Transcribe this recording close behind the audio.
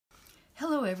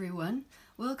everyone.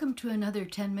 Welcome to another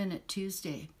 10-Minute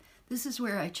Tuesday. This is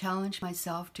where I challenge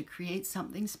myself to create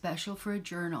something special for a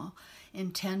journal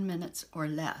in 10 minutes or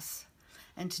less.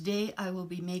 And today I will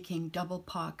be making double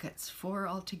pockets, 4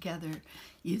 altogether,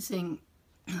 using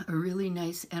a really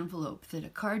nice envelope that a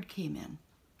card came in.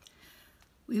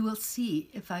 We will see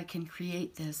if I can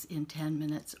create this in 10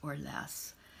 minutes or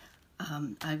less.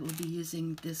 I will be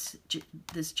using this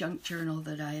junk journal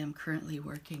that I am currently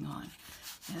working on,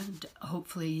 and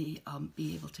hopefully I'll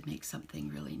be able to make something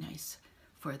really nice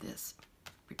for this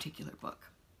particular book.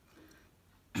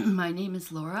 My name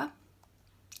is Laura,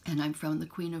 and I'm from the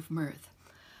Queen of Mirth.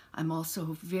 I'm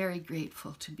also very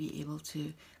grateful to be able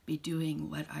to be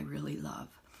doing what I really love.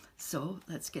 So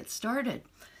let's get started.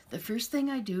 The first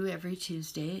thing I do every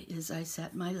Tuesday is I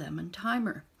set my lemon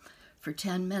timer for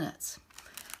 10 minutes.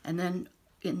 And then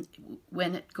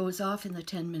when it goes off in the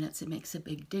 10 minutes, it makes a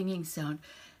big dinging sound,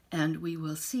 and we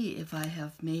will see if I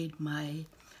have made my,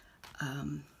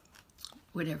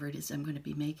 whatever it is I'm going to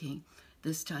be making,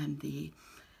 this time the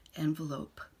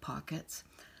envelope pockets.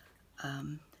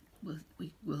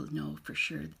 We will know for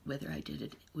sure whether I did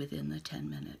it within the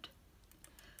 10-minute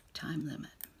time limit.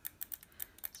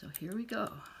 So here we go.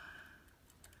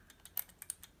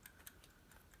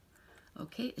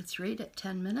 Okay, it's right at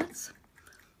 10 minutes.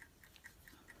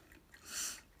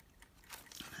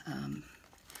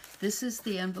 This is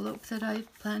the envelope that I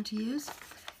plan to use.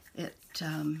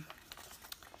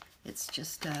 It's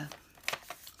just a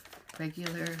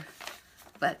regular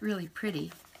but really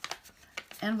pretty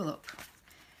envelope,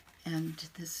 and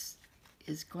this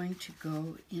is going to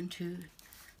go into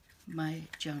my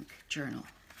junk journal.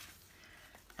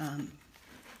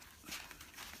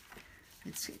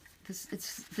 This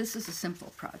is a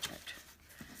simple project.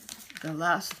 The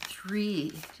last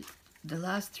three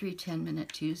 10-minute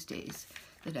Tuesdays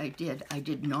that I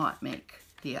did not make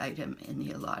the item in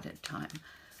the allotted time,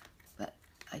 but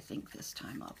I think this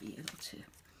time I'll be able to.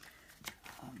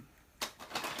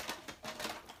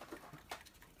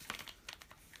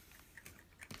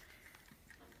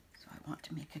 So I want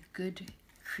to make a good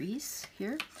crease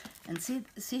here, and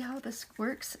see how this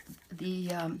works.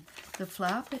 The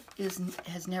flap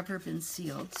has never been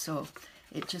sealed, so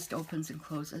it just opens and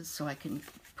closes. So I can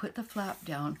put the flap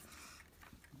down,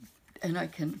 and I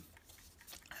can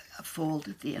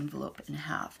fold the envelope in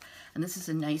half. And this is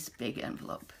a nice big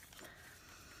envelope.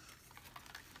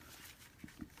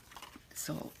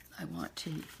 So I want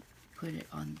to put it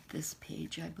on this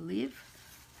page, I believe.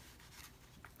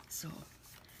 So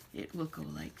it will go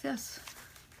like this.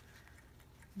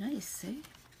 Nice, eh?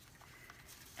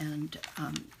 And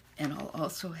I'll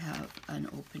also have an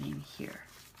opening here.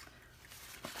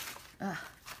 I'm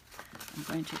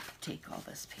going to take all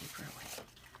this paper away,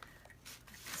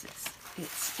 because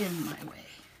it's in my way.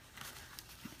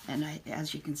 And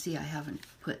as you can see, I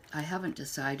haven't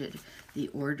decided the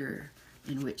order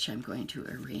in which I'm going to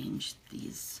arrange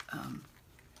these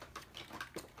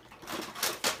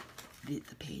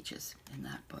the pages in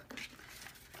that book.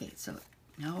 Okay, so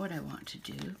now what I want to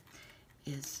do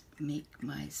is make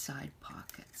my side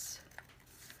pockets.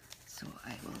 So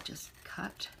I will just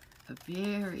cut a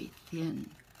very thin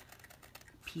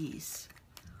piece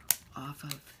off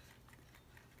of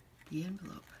the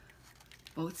envelope,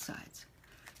 both sides.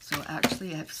 So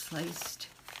actually I've sliced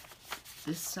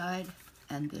this side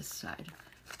and this side,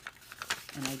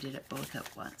 and I did it both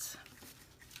at once.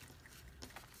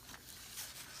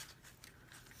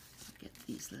 Get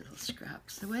these little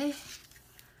scraps away.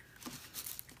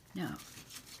 Now,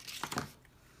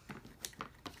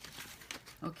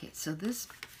 okay, so this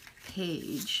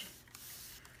page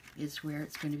is where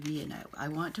it's going to be, and I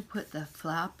want to put the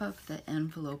flap of the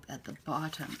envelope at the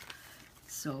bottom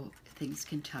so things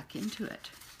can tuck into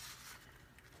it.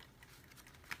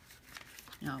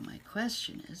 Now my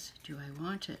question is, do I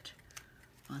want it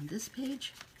on this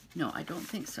page? No, I don't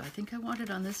think so. I think I want it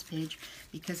on this page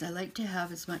because I like to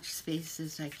have as much space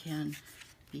as I can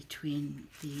between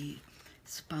the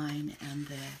spine and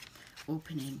the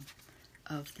opening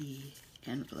of the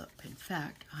envelope. In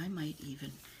fact, I might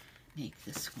even make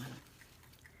this one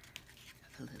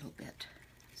a little bit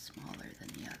smaller than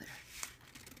the other.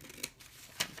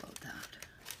 How about that?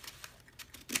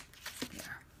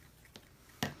 There.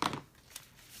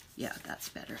 Yeah, that's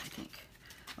better, I think.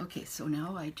 Okay, so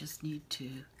now I just need to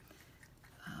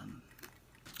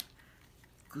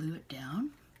glue it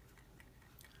down.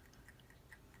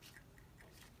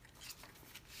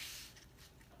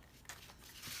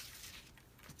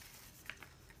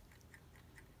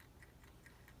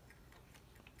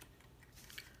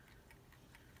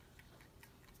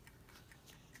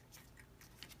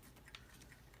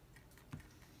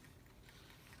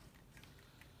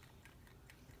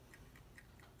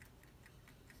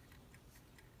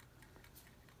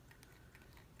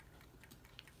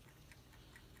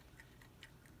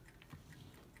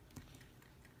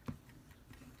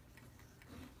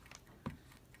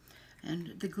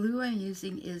 And the glue I'm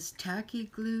using is Tacky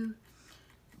Glue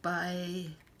by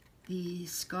the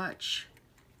Scotch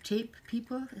Tape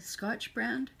people, a Scotch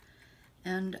brand.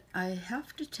 And I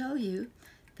have to tell you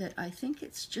that I think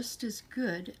it's just as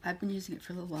good. I've been using it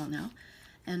for a little while now,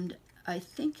 and I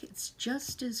think it's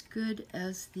just as good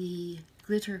as the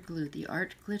glitter glue, the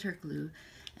art glitter glue,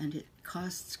 and it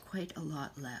costs quite a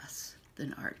lot less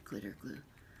than art glitter glue.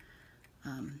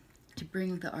 To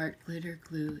bring the art glitter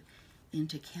glue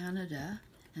into Canada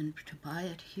and to buy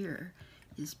it here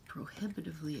is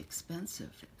prohibitively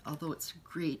expensive, although it's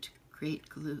great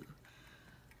glue.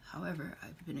 However,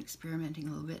 I've been experimenting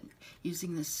a little bit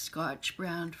using this Scotch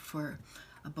brand for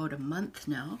about a month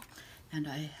now, and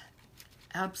I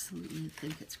absolutely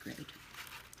think it's great.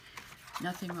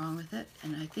 Nothing wrong with it,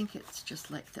 and I think it's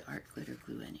just like the art glitter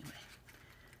glue anyway.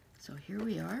 So here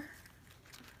we are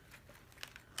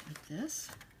with this.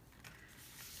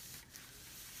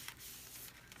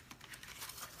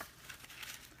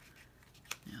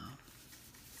 Now,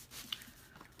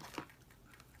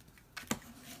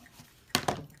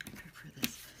 for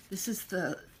this,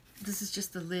 this is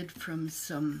just the lid from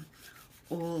some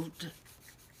old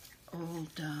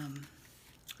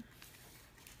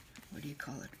what do you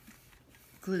call it?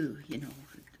 Glue, you know,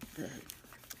 the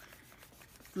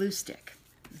glue stick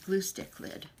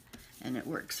lid, and it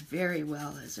works very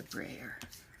well as a brayer.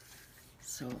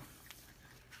 So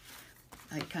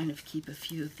I kind of keep a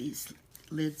few of these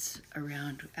lids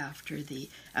around after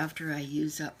I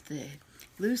use up the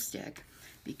glue stick,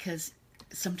 because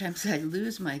sometimes I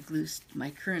lose my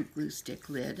current glue stick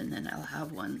lid, and then I'll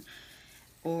have one,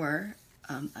 or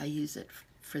I use it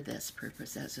for this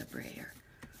purpose as a brayer,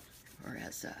 or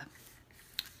as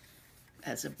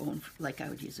a bone, like I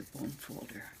would use a bone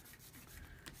folder.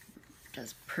 It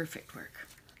does perfect work.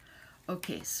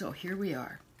 Okay, so here we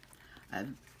are.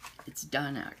 It's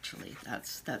done, actually.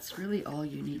 That's really all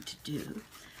you need to do.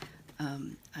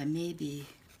 I maybe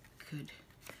could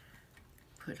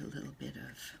put a little bit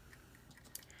of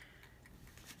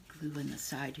glue in the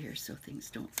side here so things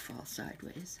don't fall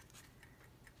sideways,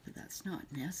 but that's not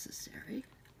necessary.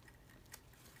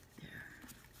 There.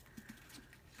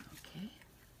 Okay.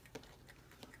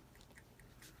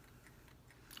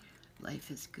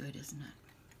 Life is good, isn't it?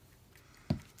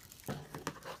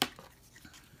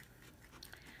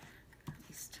 At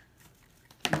least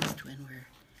when we're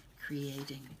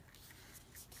creating,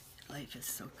 life is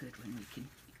so good when we can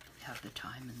have the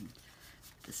time and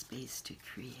the space to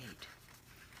create.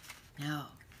 Now,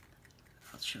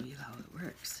 I'll show you how it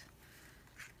works.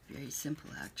 Very simple,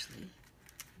 actually.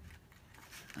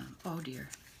 Oh dear.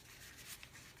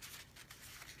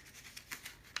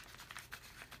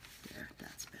 There,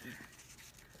 that's better.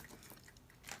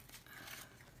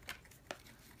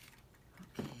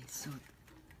 Okay, so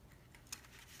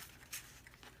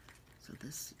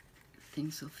this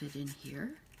things will fit in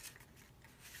here,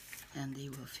 and they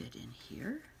will fit in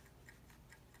here,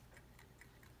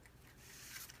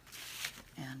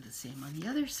 and the same on the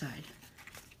other side.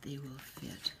 They will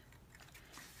fit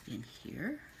in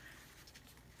here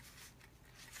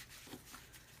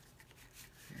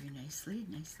very nicely,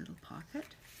 nice little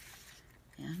pocket,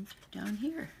 and down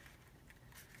here.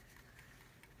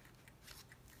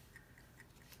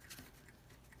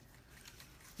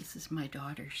 This is my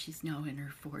daughter. She's now in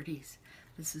her 40s.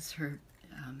 This is her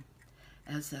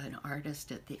as an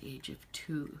artist at the age of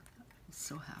 2. I'm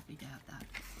so happy to have that.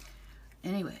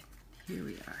 Anyway, here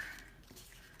we are.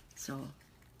 So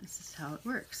this is how it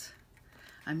works.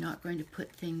 I'm not going to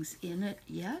put things in it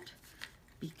yet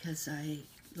because I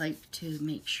like to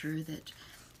make sure that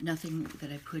nothing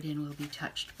that I put in will be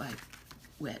touched by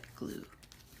wet glue.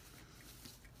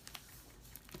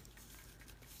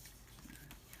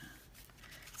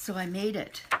 So I made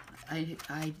it.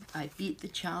 I beat the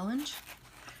challenge,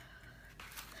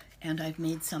 and I've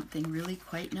made something really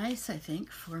quite nice, I think,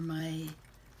 for my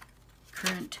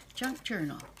current junk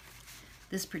journal.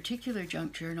 This particular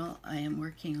junk journal I am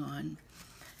working on,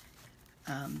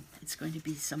 it's going to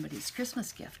be somebody's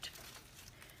Christmas gift,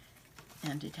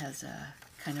 and it has a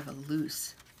kind of a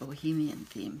loose bohemian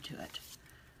theme to it.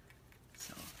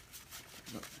 So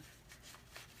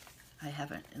I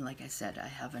haven't, and like I said, I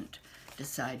haven't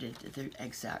decided the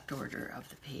exact order of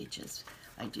the pages.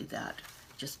 I do that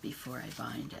just before I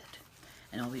bind it,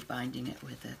 and I'll be binding it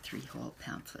with a 3-hole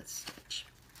pamphlet stitch.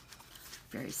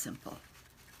 Very simple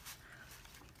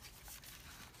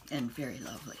and very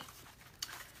lovely.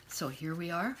 So here we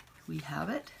are, we have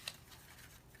it.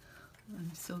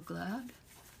 I'm so glad.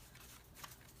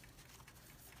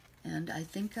 And I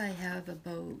think I have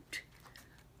about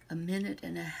a minute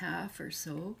and a half or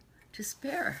so to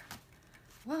spare.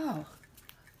 Wow,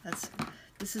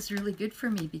 this is really good for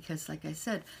me because, like I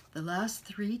said, the last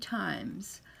 3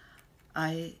 times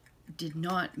I did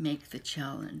not make the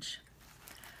challenge.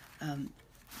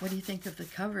 What do you think of the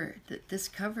cover? This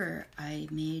cover I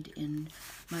made in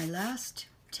my last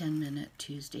 10-minute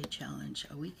Tuesday challenge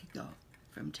a week ago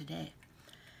from today.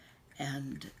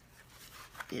 And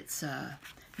it's a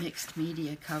mixed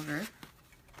media cover.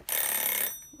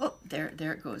 Oh, there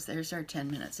it goes. There's our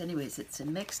 10 minutes. Anyways, it's a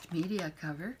mixed media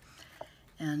cover,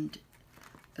 and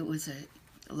it was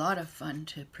a lot of fun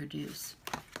to produce.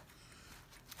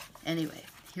 Anyway,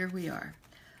 here we are.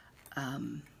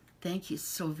 Thank you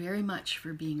so very much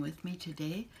for being with me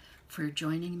today, for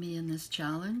joining me in this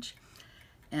challenge.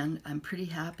 And I'm pretty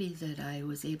happy that I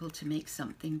was able to make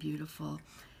something beautiful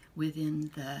within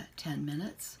the 10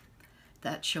 minutes.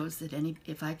 That shows that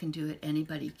if I can do it,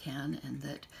 anybody can, and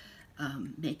that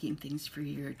making things for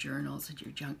your journals and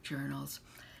your junk journals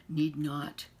need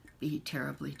not be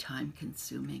terribly time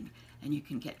consuming, and you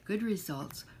can get good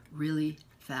results really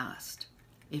fast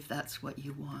if that's what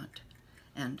you want.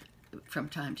 And from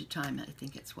time to time, I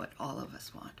think it's what all of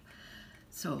us want.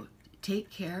 So take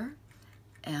care,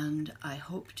 and I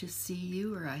hope to see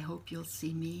you, or I hope you'll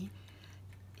see me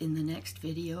in the next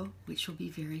video, which will be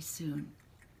very soon.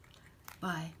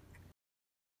 Bye.